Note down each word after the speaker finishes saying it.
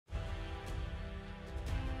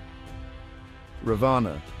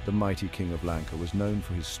Ravana, the mighty king of Lanka, was known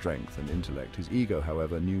for his strength and intellect. His ego,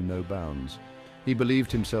 however, knew no bounds. He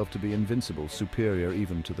believed himself to be invincible, superior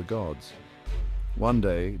even to the gods. One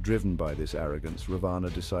day, driven by this arrogance, Ravana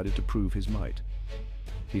decided to prove his might.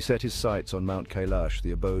 He set his sights on Mount Kailash,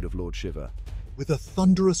 the abode of Lord Shiva. With a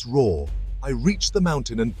thunderous roar, I reached the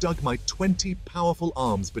mountain and dug my 20 powerful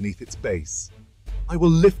arms beneath its base. I will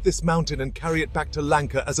lift this mountain and carry it back to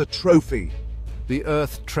Lanka as a trophy. The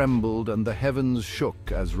earth trembled and the heavens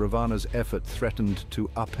shook as Ravana's effort threatened to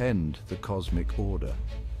upend the cosmic order.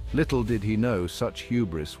 Little did he know such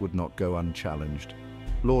hubris would not go unchallenged.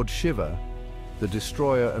 Lord Shiva, the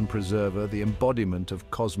destroyer and preserver, the embodiment of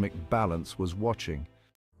cosmic balance, was watching.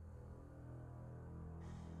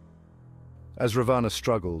 As Ravana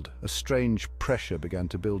struggled, a strange pressure began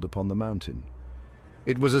to build upon the mountain.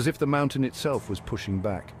 It was as if the mountain itself was pushing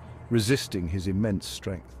back, resisting his immense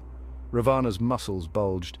strength. Ravana's muscles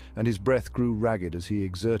bulged, and his breath grew ragged as he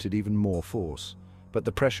exerted even more force. But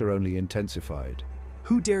the pressure only intensified.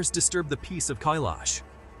 Who dares disturb the peace of Kailash?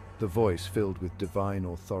 The voice, filled with divine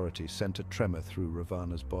authority, sent a tremor through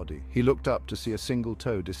Ravana's body. He looked up to see a single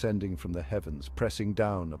toe descending from the heavens, pressing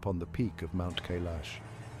down upon the peak of Mount Kailash.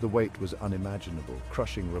 The weight was unimaginable,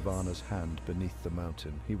 crushing Ravana's hand beneath the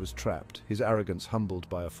mountain. He was trapped, his arrogance humbled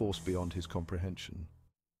by a force beyond his comprehension.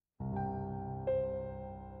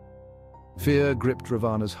 Fear gripped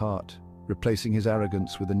Ravana's heart, replacing his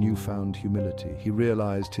arrogance with a newfound humility. He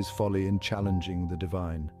realized his folly in challenging the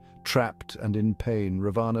divine. Trapped and in pain,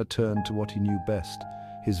 Ravana turned to what he knew best,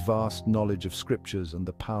 his vast knowledge of scriptures and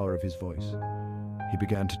the power of his voice. He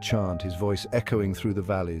began to chant, his voice echoing through the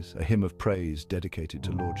valleys, a hymn of praise dedicated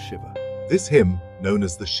to Lord Shiva. This hymn, known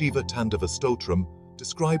as the Shiva Tandava Stotram,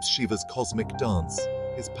 describes Shiva's cosmic dance,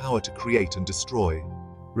 his power to create and destroy.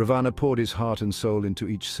 Ravana poured his heart and soul into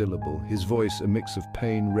each syllable, his voice a mix of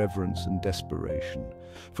pain, reverence, and desperation.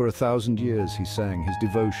 For 1,000 years he sang, his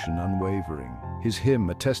devotion unwavering. His hymn,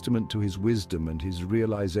 a testament to his wisdom and his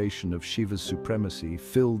realization of Shiva's supremacy,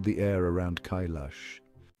 filled the air around Kailash.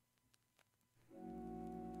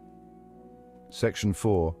 Section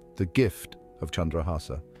 4. The Gift of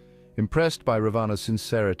Chandrahasa. Impressed by Ravana's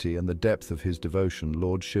sincerity and the depth of his devotion,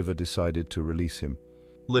 Lord Shiva decided to release him.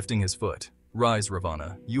 Lifting his foot. Rise,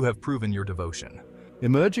 Ravana, you have proven your devotion.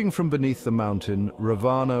 Emerging from beneath the mountain,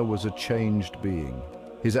 Ravana was a changed being.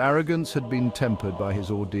 His arrogance had been tempered by his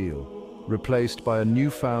ordeal, replaced by a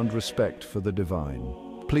newfound respect for the divine.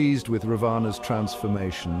 Pleased with Ravana's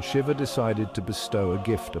transformation, Shiva decided to bestow a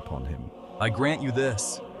gift upon him. I grant you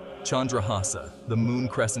this, Chandrahasa, the moon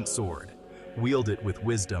crescent sword. Wield it with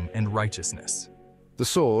wisdom and righteousness. The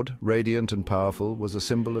sword, radiant and powerful, was a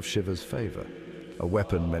symbol of Shiva's favor, a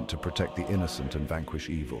weapon meant to protect the innocent and vanquish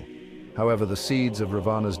evil. However, the seeds of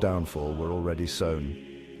Ravana's downfall were already sown,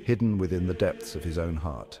 hidden within the depths of his own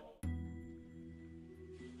heart.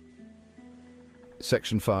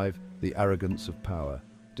 Section 5. The Arrogance of Power.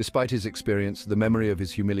 Despite his experience, the memory of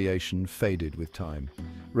his humiliation faded with time.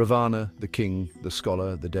 Ravana, the king, the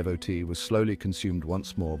scholar, the devotee, was slowly consumed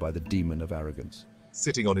once more by the demon of arrogance.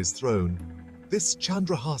 Sitting on his throne, this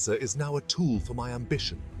Chandrahasa is now a tool for my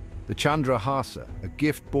ambition. The Chandrahasa, a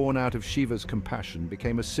gift born out of Shiva's compassion,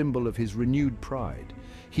 became a symbol of his renewed pride.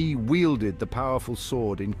 He wielded the powerful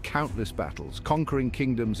sword in countless battles, conquering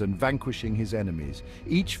kingdoms and vanquishing his enemies.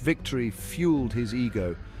 Each victory fueled his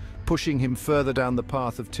ego, pushing him further down the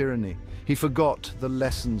path of tyranny. He forgot the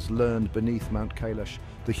lessons learned beneath Mount Kailash,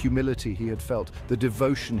 the humility he had felt, the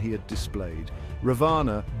devotion he had displayed.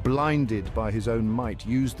 Ravana, blinded by his own might,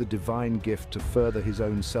 used the divine gift to further his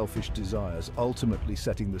own selfish desires, ultimately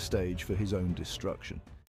setting the stage for his own destruction.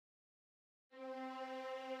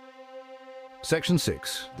 Section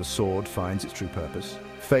 6. The sword finds its true purpose.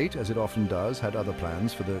 Fate, as it often does, had other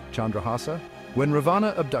plans for the Chandrahasa. When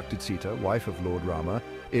Ravana abducted Sita, wife of Lord Rama,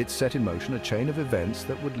 it set in motion a chain of events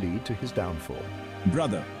that would lead to his downfall.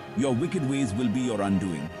 Brother, your wicked ways will be your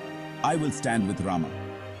undoing. I will stand with Rama.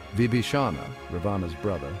 Vibhishana, Ravana's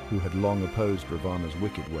brother, who had long opposed Ravana's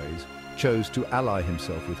wicked ways, chose to ally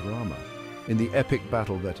himself with Rama. In the epic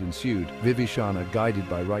battle that ensued, Vibhishana, guided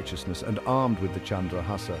by righteousness and armed with the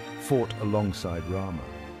Chandrahasa, fought alongside Rama.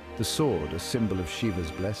 The sword, a symbol of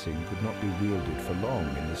Shiva's blessing, could not be wielded for long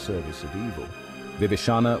in the service of evil.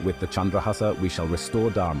 Vibhishana, with the Chandrahasa, we shall restore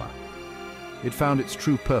Dharma. It found its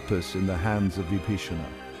true purpose in the hands of Vibhishana,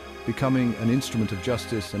 becoming an instrument of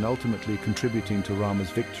justice and ultimately contributing to Rama's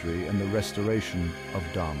victory and the restoration of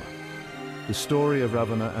Dharma. The story of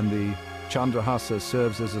Ravana and the Chandrahasa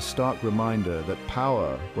serves as a stark reminder that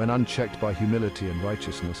power, when unchecked by humility and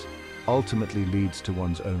righteousness, ultimately leads to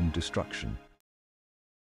one's own destruction.